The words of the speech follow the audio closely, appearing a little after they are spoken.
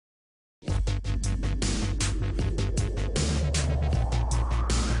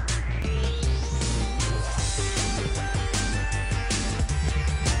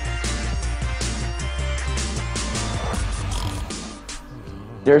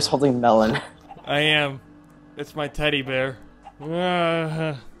There's holding melon. I am. It's my teddy bear.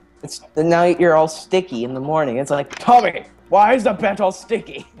 It's now you're all sticky in the morning. It's like, Tommy, why is the bed all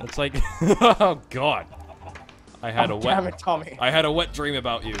sticky? It's like, oh god. Damn it, Tommy. I had a wet dream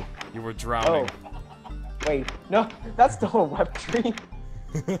about you. You were drowning. Oh. Wait, no, that's still a wet dream.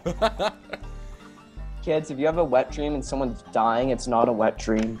 Kids, if you have a wet dream and someone's dying, it's not a wet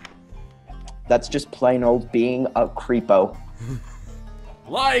dream. That's just plain old being a creepo.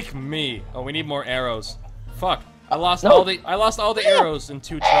 Like me. Oh, we need more arrows. Fuck. I lost all the arrows in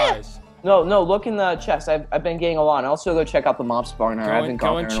 2 tries. No, look in the chest. I've been getting a lot. Also go check out the mob spawner.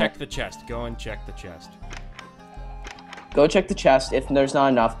 Go and check the chest. Go and check the chest. Go check the chest. If there's not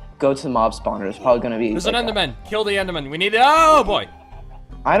enough, go to the mob spawner. There's probably gonna be. There's an Enderman. Kill the Enderman. We need it. Oh boy.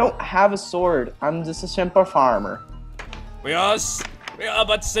 I don't have a sword. I'm just a simple farmer. We are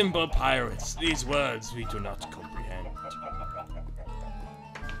but simple pirates. These words we do not comprehend.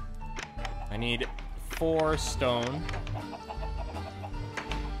 I need 4 stone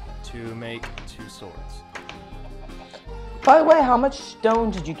to make 2 swords. By the way, how much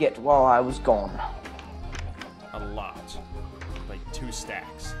stone did you get while I was gone? A lot. Like 2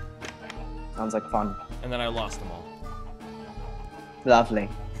 stacks. Sounds like fun. And then I lost them all. Lovely.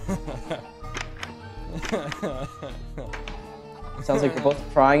 Sounds like we're both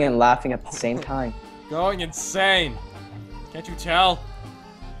crying and laughing at the same time. Going insane. Can't you tell?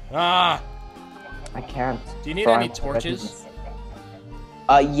 Ah. I can't. Do you need any torches?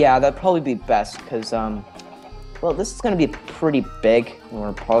 Yeah, that'd probably be best, because, well, this is gonna be pretty big, and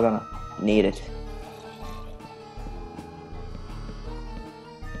we're probably gonna need it.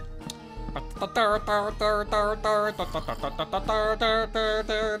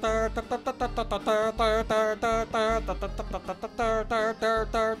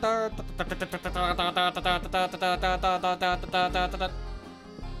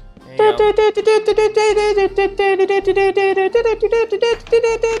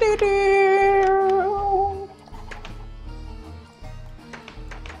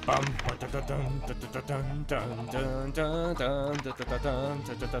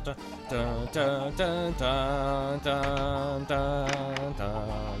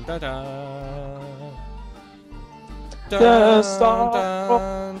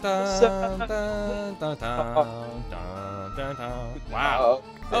 Wow.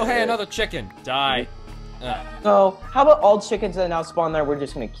 Oh, hey, another chicken. Die. No, how about all chickens that now spawn there we're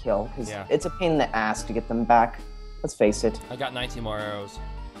just gonna kill? Because Yeah. it's a pain in the ass to get them back. Let's face it. I got 19 more arrows.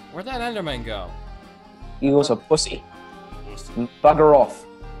 Where'd that Enderman go? He was a pussy. Bugger off.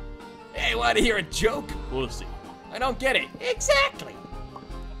 Hey, wanna hear a joke? Pussy. I don't get it. Exactly.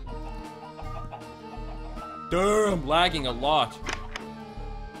 Damn, I'm lagging a lot.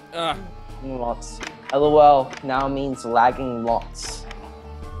 Lots. LOL now means lagging lots.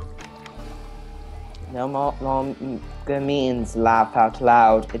 No more means laugh out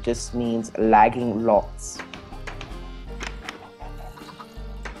loud. It just means lagging lots.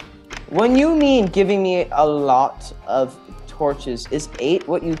 When you mean giving me a lot of torches, is 8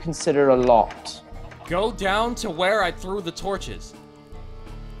 what you consider a lot? Go down to where I threw the torches.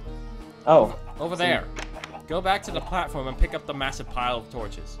 Oh. Over there. Go back to the platform and pick up the massive pile of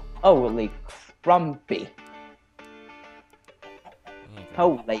torches. Holy crumpy.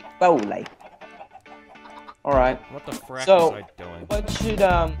 Holy moly. Alright. What the frack So, was I doing? what should,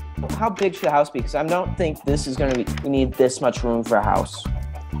 how big should the house be? Because I don't think this is gonna be, we need this much room for a house.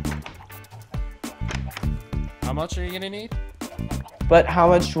 How much are you gonna need? But how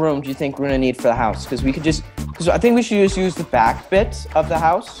much room do you think we're gonna need for the house? Because we could just, because I think we should just use the back bit of the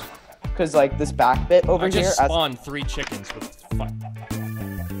house. Because like this back bit over here. I just spawned 3 chickens with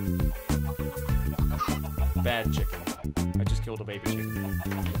bad chicken. I just killed a baby chicken.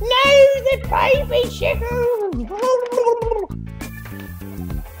 No, the baby chicken!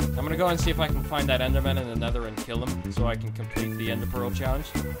 I'm gonna go and see if I can find that Enderman in the Nether and kill him, so I can complete the Ender Pearl challenge.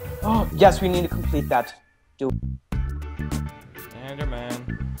 Oh yes, we need to complete that. Do it.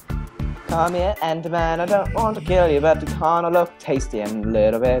 Enderman. Come here, Enderman. I don't want to kill you, but you kinda look tasty and a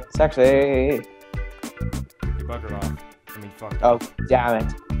little bit sexy. You buggered off. I mean, fuck. Oh, damn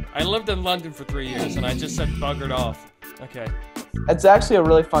it. I lived in London for 3 years, and I just said buggered off. Okay. It's actually a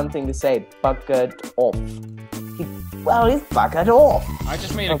really fun thing to say. Buggered off. Well, he's buggered off. I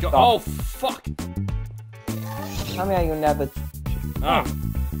just made it go. God. Oh, fuck. Tell me how you never. Ah.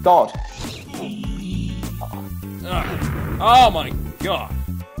 God. Oh my god.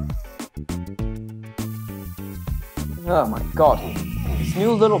 Oh my god. This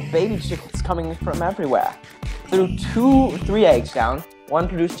new little baby chicken's coming from everywhere. Threw 3 eggs down. 1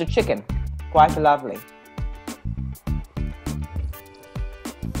 produced a chicken. Quite lovely.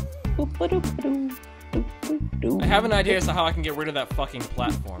 I have an idea as to how I can get rid of that fucking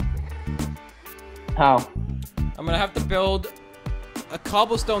platform. How? I'm gonna have to build a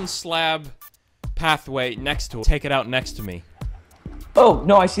cobblestone slab pathway next to it. Take it out next to me. Oh,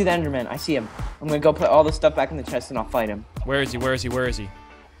 no, I see the Enderman. I see him. I'm gonna go put all the stuff back in the chest and I'll fight him. Where is he? Where is he? Where is he?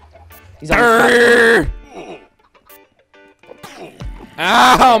 He's on the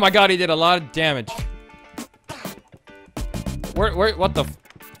Oh my god, he did a lot of damage. What the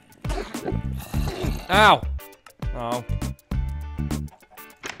Ow! Oh.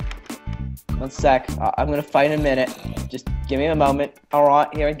 One sec. I'm gonna fight in a minute. Just give me a moment.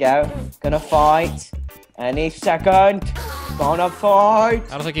 Alright, here we go. Gonna fight. Any second. Gonna fight.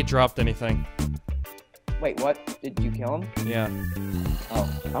 I don't think he dropped anything. Wait, what? Did you kill him? Yeah. Oh,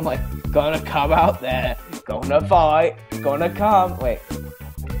 I'm like, gonna come out there. Gonna fight. Gonna come. Wait.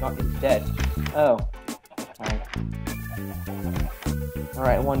 Not he's dead. Oh. Alright.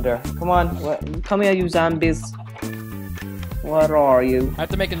 Alright, I wonder. Come on. Come here, you zombies. Where are you? I have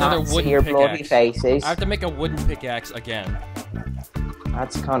to make another wooden your pickaxe. bloody faces. I have to make a wooden pickaxe again.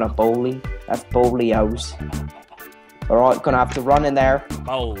 That's kind of bowly. That's bowly-os. Alright, gonna have to run in there.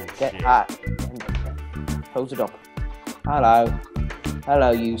 Oh, Get shit. that. And close it up. Hello.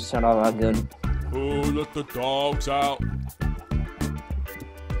 Hello, you son of a gun. Oh, let the dogs out.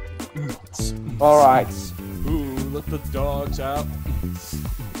 Alright. Ooh, let the dogs out.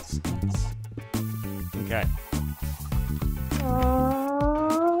 Okay.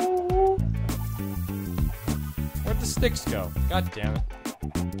 Where'd the sticks go? God damn it.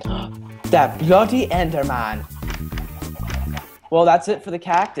 That bloody Enderman. Well, that's it for the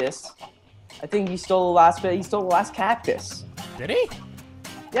cactus. I think he stole the last bit. He stole the last cactus. Did he?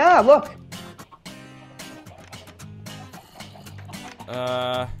 Yeah, look.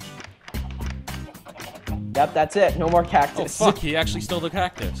 Yep, that's it. No more Oh cactus. fuck, he actually stole the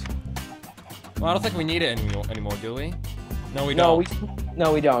cactus. Well, I don't think we need it anymore, do we? No, we don't.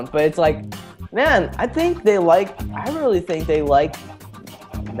 No, we don't. But it's like, man, I really think they like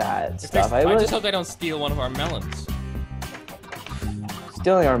that stuff. I just hope they don't steal one of our melons.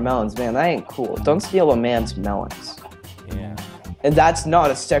 Stealing our melons, man, that ain't cool. Don't steal a man's melons. Yeah. And that's not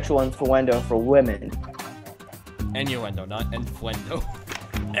a sexual innuendo for women. Innuendo, not enfuendo.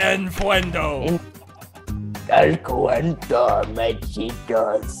 Enfuendo! Innuendo,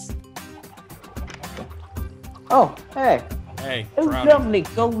 mechitos. Oh, hey. Hey, Oh, drowning. lovely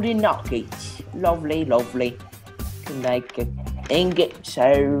golden nuggets. Lovely, lovely. Can make an ingot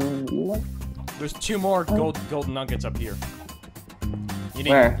so... There's 2 more golden nuggets up here.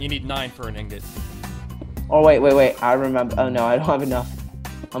 Where? You need 9 for an ingot. Oh, wait. I remember. Oh, no, I don't have enough.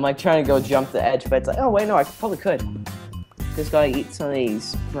 I'm like trying to go jump the edge, but it's like, oh, wait, no, I probably could. Just gotta eat some of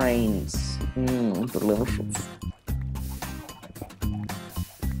these brains. Mmm, delicious.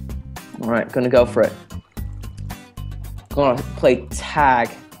 Alright, gonna go for it. Gonna play tag.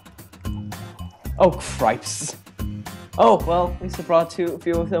 Oh, cripes. Oh, well, at least I brought a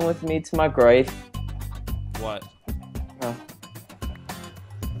few of them with me to my grave. What? Oh.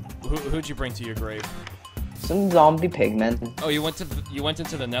 Who'd you bring to your grave? Some zombie pigmen. Oh, you went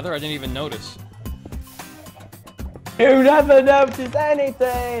into the Nether? I didn't even notice. You never notice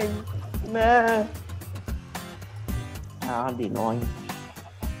anything! Meh. I'd be annoying.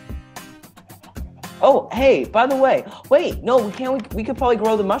 Oh, hey, by the way, wait, no, we can't, we could probably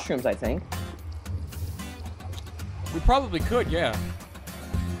grow the mushrooms, I think. We probably could, yeah.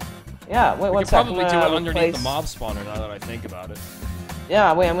 Yeah, wait, We one could sec. probably do it underneath the mob spawner now that I think about it.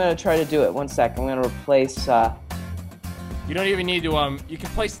 Yeah, wait, I'm gonna try to do it. One sec, I'm gonna replace, You don't even need to, you can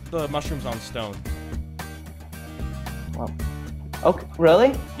place the mushrooms on stone. well, okay,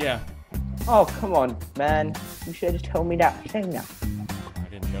 really? Yeah. Oh, come on, man. You should have told me that sooner. I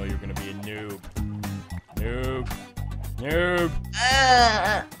didn't know you were gonna be a noob. Noob. Noob.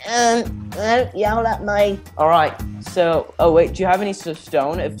 Don't yell at me. Alright, so, oh wait, do you have any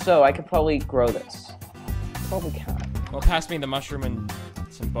stone? If so, I could probably grow this. Probably can. Well, pass me the mushroom and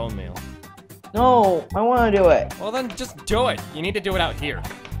some bone meal. No, I want to do it. Well, then just do it. You need to do it out here,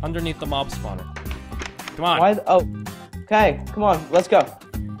 underneath the mob spawner. Come on. Why? Oh, okay. Come on, let's go.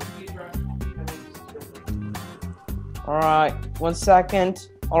 All right, 1 second.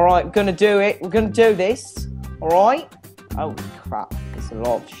 All right, gonna do it. We're gonna do this. All right. Holy crap! It's a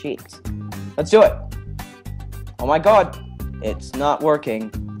lot of shit. Let's do it. Oh my god, it's not working.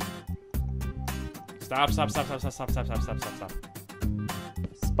 Stop.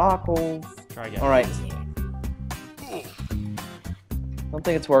 Sparkles. Try again. All right. Don't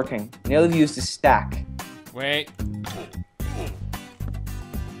think it's working. Nearly used a stack. Wait.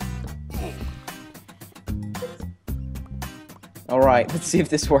 Alright, let's see if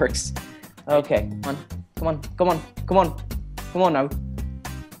this works. Okay, come on. Come on, come on, come on. Come on now.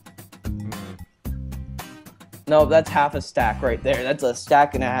 No, that's half a stack right there. That's a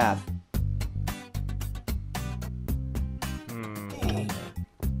stack and a half.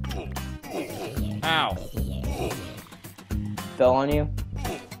 Ow. Fell on you?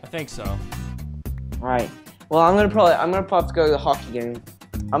 I think so. Alright. Well, I'm gonna probably have to go to the hockey game.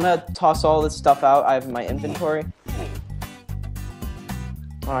 I'm gonna toss all this stuff out I have in my inventory.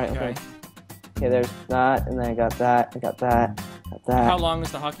 Alright, okay. Okay, there's that, and then I got that, got that. How long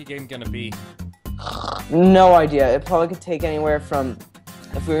is the hockey game gonna be? No idea. It probably could take anywhere from,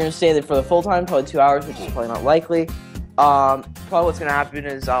 if we were gonna stay there for the full time, probably 2 hours, which is probably not likely. Probably what's gonna happen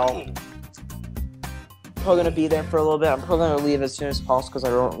is probably gonna be there for a little bit. I'm probably gonna leave as soon as possible because I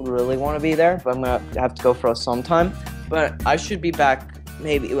don't really want to be there, but I'm gonna have to go for some time. But I should be back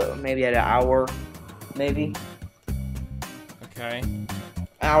maybe at an hour, maybe. Okay. An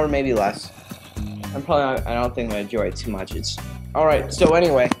hour, maybe less. I'm probably not, I don't think I'm gonna enjoy it too much. It's all right. So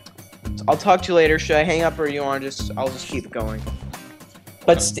anyway, I'll talk to you later. Should I hang up or you want to I'll just keep going.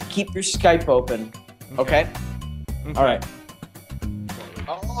 But keep your Skype open. Okay? All right.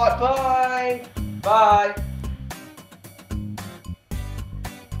 All right. Bye. Bye.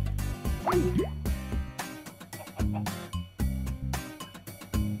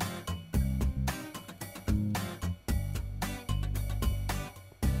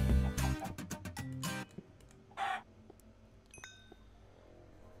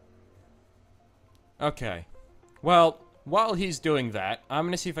 Okay. Well, while he's doing that, I'm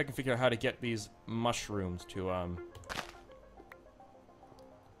gonna see if I can figure out how to get these mushrooms to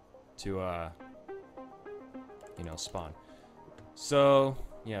you know, spawn. So,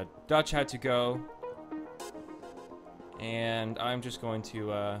 yeah, Dutch had to go. And I'm just going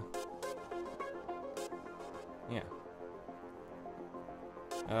to, yeah.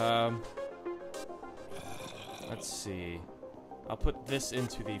 Let's see. I'll put this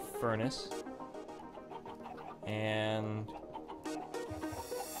into the furnace. And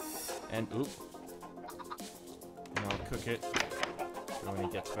oop. And I'll cook it when he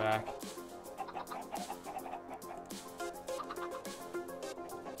gets back.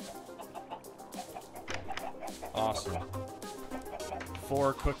 Awesome.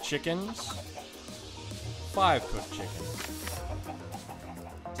 4 cooked chickens. 5 cooked chickens.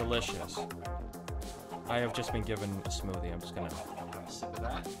 Delicious. I have just been given a smoothie. I'm just gonna have a sip of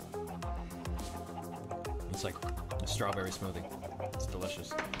that. It's like a strawberry smoothie. It's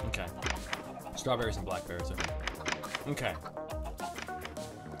delicious. Okay. Strawberries and blackberries. Okay.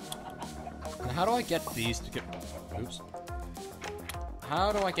 Now how do I get these to get... Oops.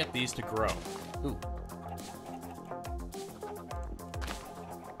 How do I get these to grow? Ooh.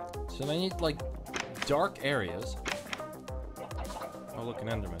 So I need, like, dark areas. Oh, look, an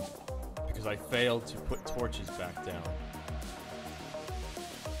Enderman. Because I failed to put torches back down.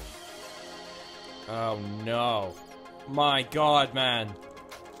 Oh, no. My God, man.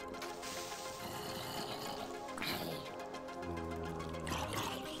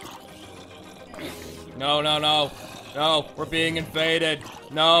 No, no, no. No, we're being invaded.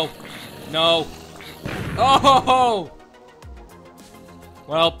 No. No. Oh!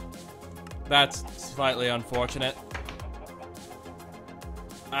 Well, that's slightly unfortunate.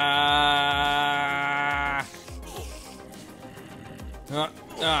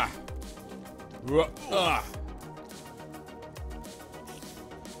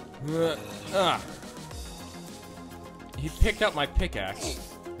 He picked up my pickaxe,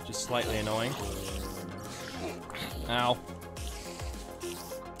 which is slightly annoying. Ow.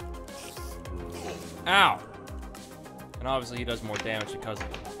 Ow! And obviously he does more damage because of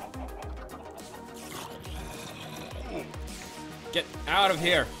it. Get out of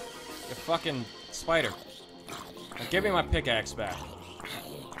here, you fucking spider. Now give me my pickaxe back.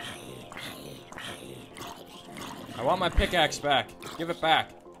 I want my pickaxe back. Give it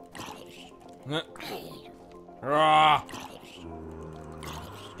back.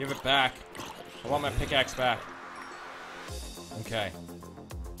 Give it back. I want my pickaxe back. Okay.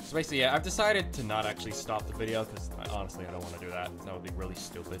 So basically, yeah, I've decided to not actually stop the video because honestly, I don't want to do that. That would be really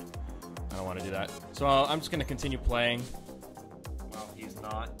stupid. I don't want to do that. So I'm just gonna continue playing. Well, he's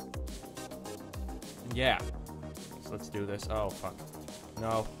not. Yeah. So let's do this. Oh fuck.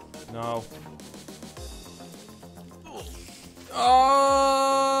 No. No.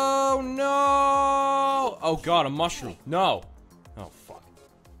 Oh no! Oh god, a mushroom. No. Oh fuck.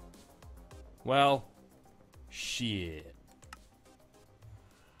 Well, shit.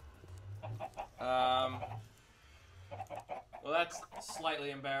 Well, that's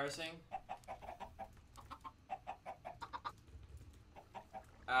slightly embarrassing.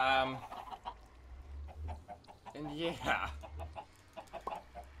 And yeah.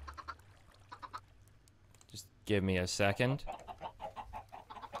 Just give me a second.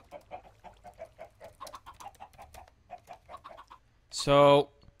 So,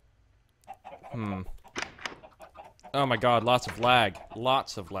 oh my god, lots of lag.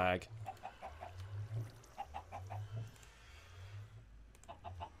 Lots of lag.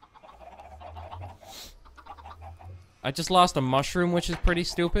 I just lost a mushroom, which is pretty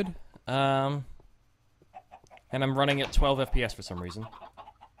stupid. And I'm running at 12 FPS for some reason.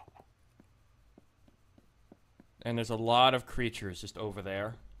 And there's a lot of creatures just over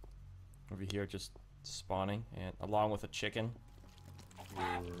there. Over here, just spawning, and along with a chicken.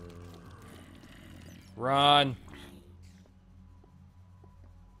 Run!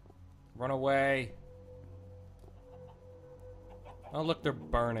 Run away! Oh, look, they're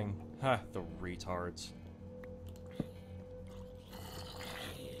burning. Ha, the retards.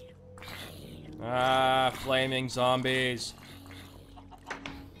 Ah, flaming zombies.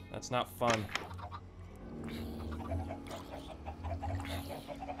 That's not fun.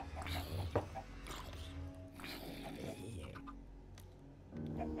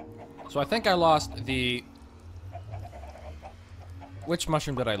 So I think I lost the... Which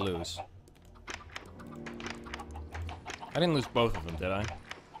mushroom did I lose? I didn't lose both of them, did I?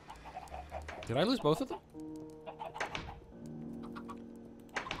 Did I lose both of them?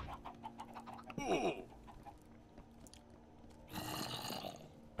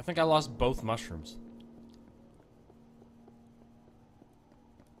 I think I lost both mushrooms.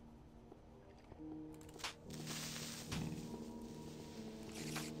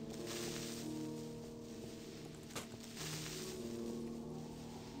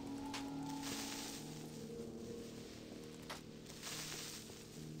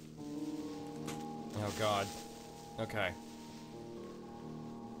 Oh god. Okay.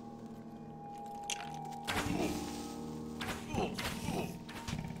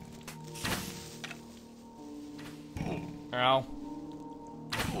 Ow.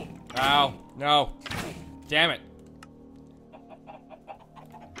 Ow. No. Damn it.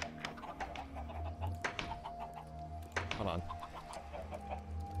 Hold on.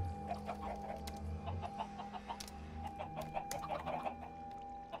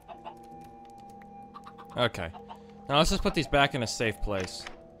 Okay. Now let's just put these back in a safe place.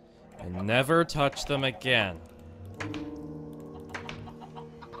 And never touch them again.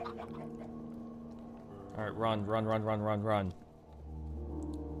 Alright, run, run, run, run, run, run.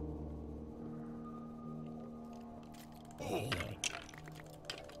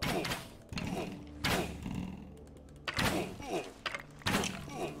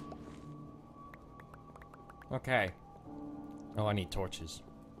 Okay. Oh, I need torches.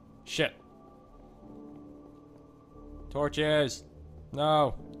 Shit. Torches!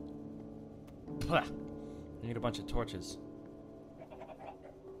 No! I need a bunch of torches.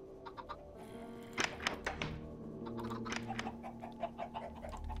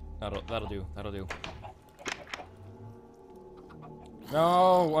 That'll do. That'll do.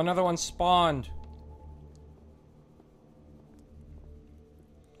 No! Another one spawned!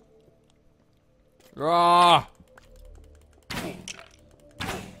 Ah!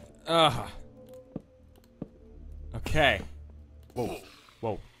 Ugh. Okay. Whoa.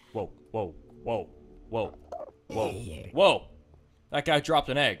 Whoa. Whoa. Whoa. Whoa. Whoa. Whoa. Whoa! That guy dropped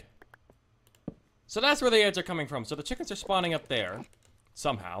an egg. So that's where the eggs are coming from. So the chickens are spawning up there.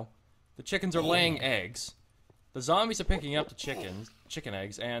 Somehow. The chickens are laying eggs. The zombies are picking up the chicken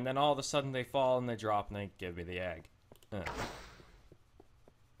eggs, and then all of a sudden they fall and they drop and they give me the egg.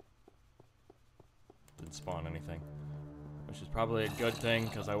 Didn't spawn anything. Which is probably a good thing,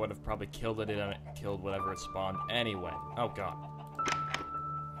 because I would have probably killed it and it killed whatever it spawned anyway. Oh god.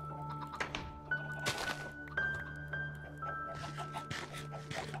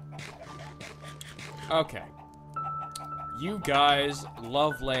 Okay. You guys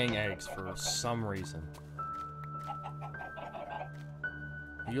love laying eggs for some reason.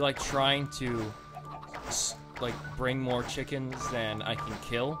 You like trying to, like, bring more chickens than I can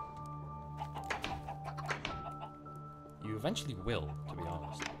kill? You eventually will, to be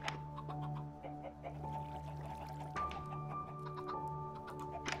honest.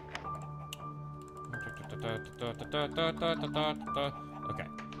 Okay.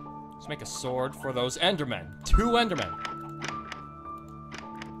 Let's make a sword for those Endermen. 2 Endermen!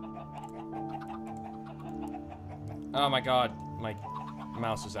 Oh my god, my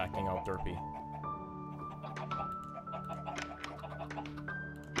mouse is acting all derpy.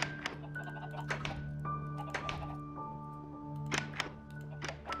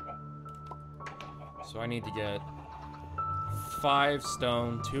 So I need to get 5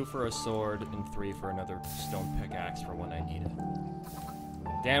 stone, 2 for a sword, and 3 for another stone pickaxe for when I need it.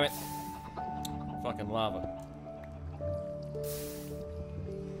 Damn it. Fucking lava.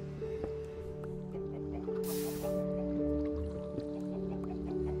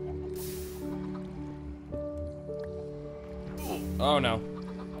 Oh no.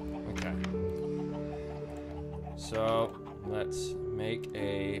 Okay. So, let's make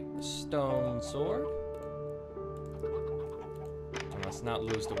a stone sword. And let's not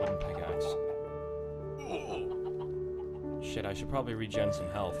lose the wooden pickaxe. Shit, I should probably regen some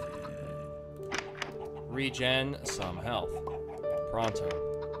health. Regen some health. Pronto.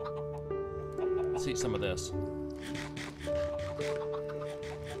 Let's eat some of this.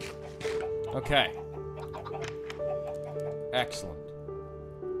 Okay. Excellent.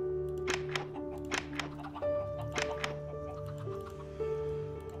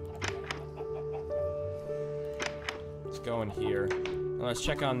 Let's go in here. Now let's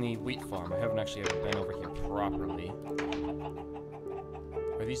check on the wheat farm. I haven't actually ever been over here properly.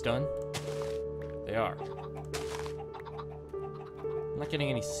 Are these done? They are. I'm not getting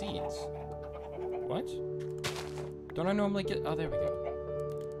any seeds. What? Don't I normally get... Oh, there we go.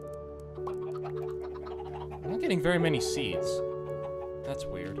 I'm not getting very many seeds. That's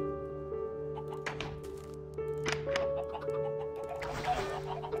weird.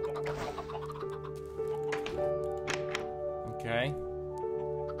 Okay.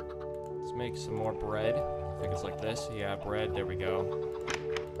 Let's make some more bread. I think it's like this. Yeah, bread. There we go.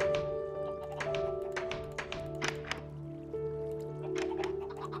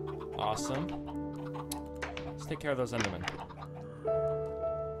 Awesome. Let's take care of those Endermen.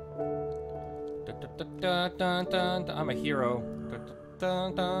 I'm a hero.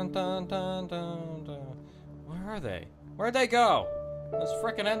 Where are they? Where'd they go? Those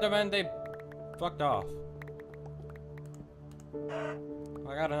frickin' Endermen, they fucked off.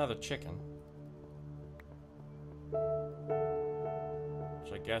 I got another chicken.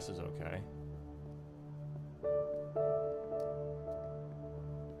 Which I guess is okay.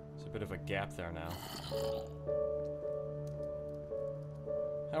 There's a bit of a gap there now.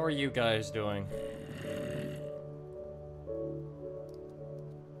 How are you guys doing?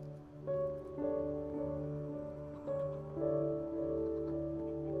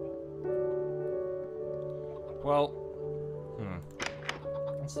 Well,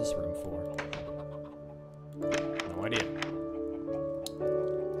 what's this room for? No idea.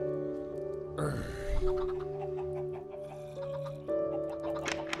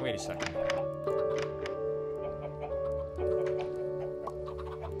 Wait a second.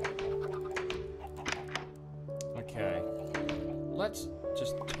 Okay. Let's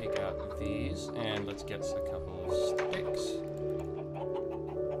just take out these and let's get a couple of sticks.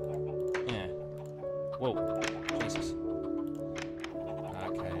 Yeah. Whoa. Jesus.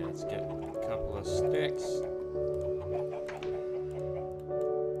 Okay, let's get a couple of sticks.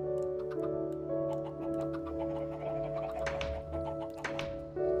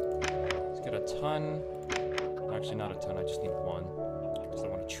 Let's get a ton. Actually, not a ton, I just need one. Because I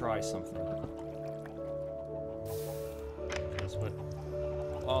want to try something. Let's put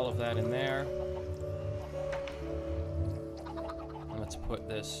all of that in there. And let's put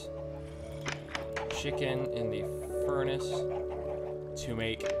this chicken in the furnace to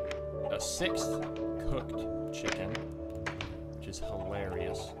make a 6th cooked chicken, which is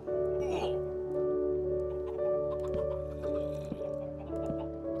hilarious.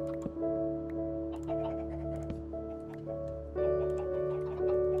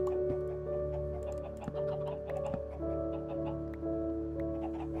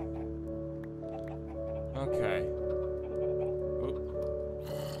 Okay.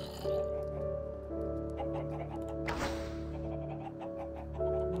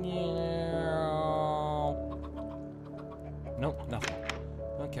 Nope, nothing.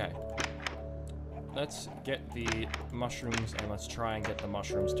 Okay. Let's get the mushrooms and let's try and get the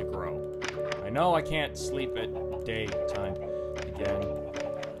mushrooms to grow. I know I can't sleep at daytime again.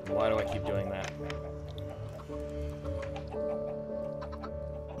 Why do I keep doing that?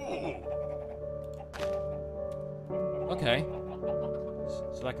 Okay.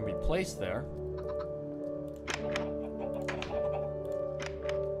 So that can be placed there.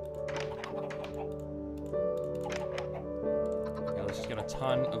 Let's just get a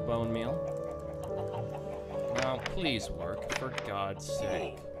ton of bone meal. Now, please work, for God's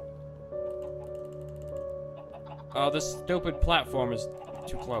sake. Oh, this stupid platform is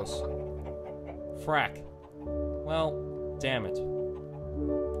too close. Frack. Well, damn it.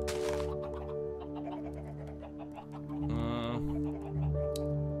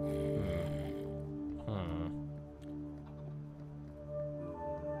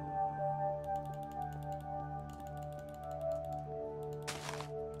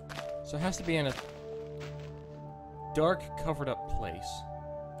 So it has to be in a dark, covered up place,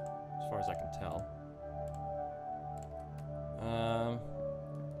 as far as I can tell.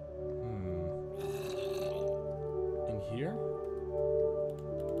 In here?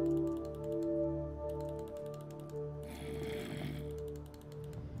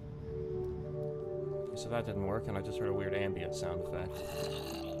 Okay, so that didn't work, and I just heard a weird ambient sound effect.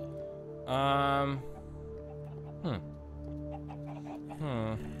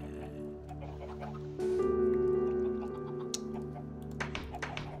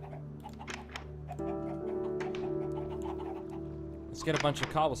 Let's get a bunch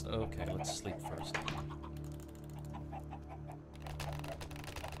of cobblestone. Okay, let's sleep first.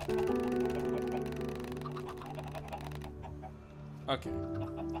 Okay.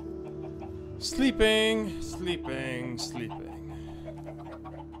 Sleeping, sleeping, sleeping.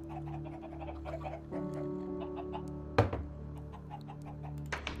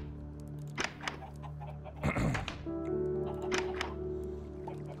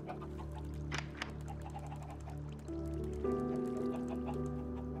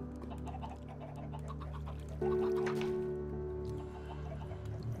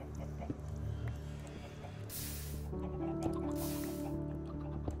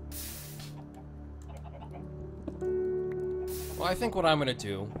 Well, I think what I'm gonna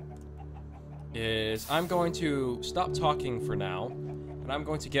do is I'm going to stop talking for now, and I'm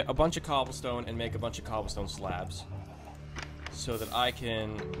going to get a bunch of cobblestone and make a bunch of cobblestone slabs so that I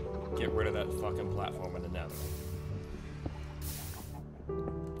can get rid of that fucking platform in the nether.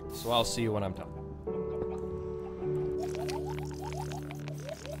 So I'll see you when I'm done.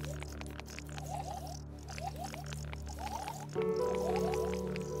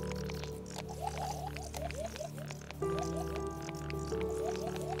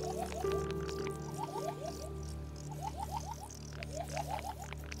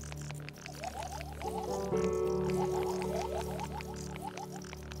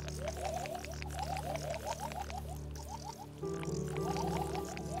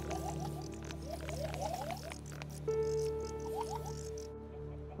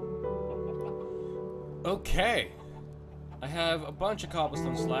 Okay, I have a bunch of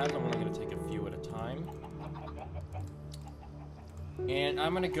cobblestone slabs. I'm only going to take a few at a time. And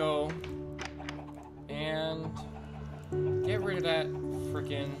I'm going to go and get rid of that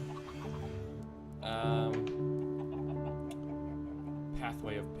frickin'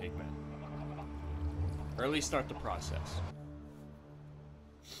 pathway of pigmen. Or at least start the process.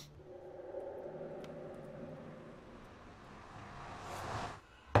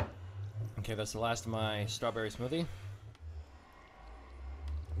 Okay, that's the last of my strawberry smoothie.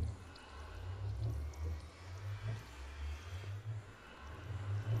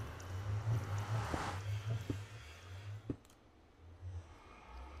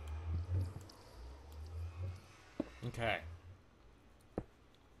 Okay.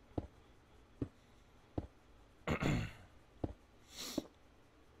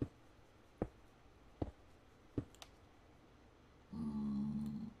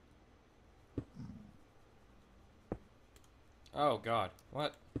 Oh god,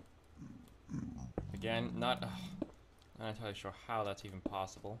 what? Again, not entirely sure how that's even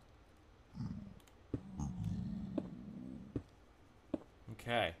possible.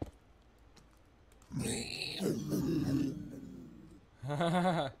 Okay.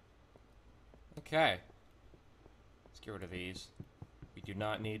 Okay. Let's get rid of these. We do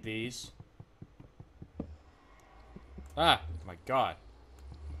not need these. Ah, my god.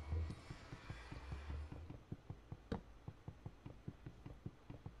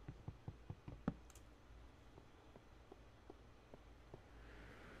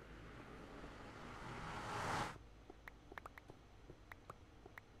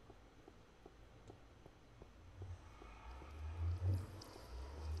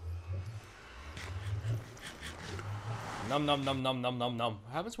 Num num num num num num num.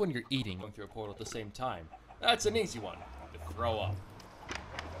 What happens when you're eating going through a portal at the same time? That's an easy one. To throw up.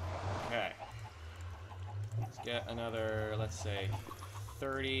 Okay. Let's get another, let's say,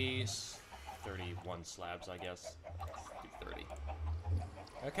 31 slabs, I guess. Let's do 30.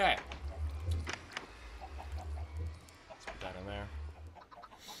 Okay. Let's put that in there.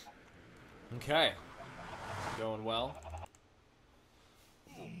 Okay. It's going well.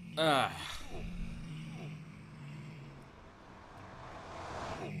 Ah.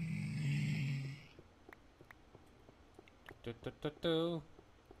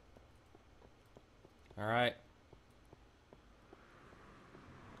 Alright.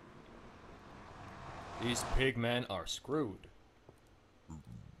 These pigmen are screwed.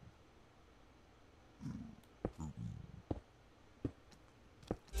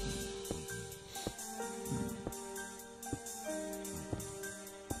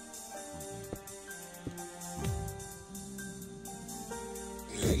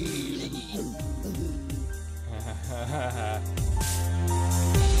 Own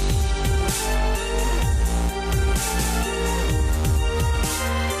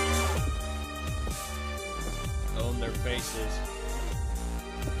their faces.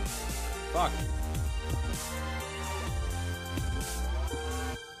 Fuck.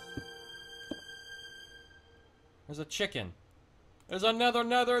 There's a chicken. There's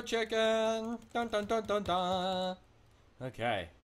another chicken. Dun dun dun dun dun. Okay.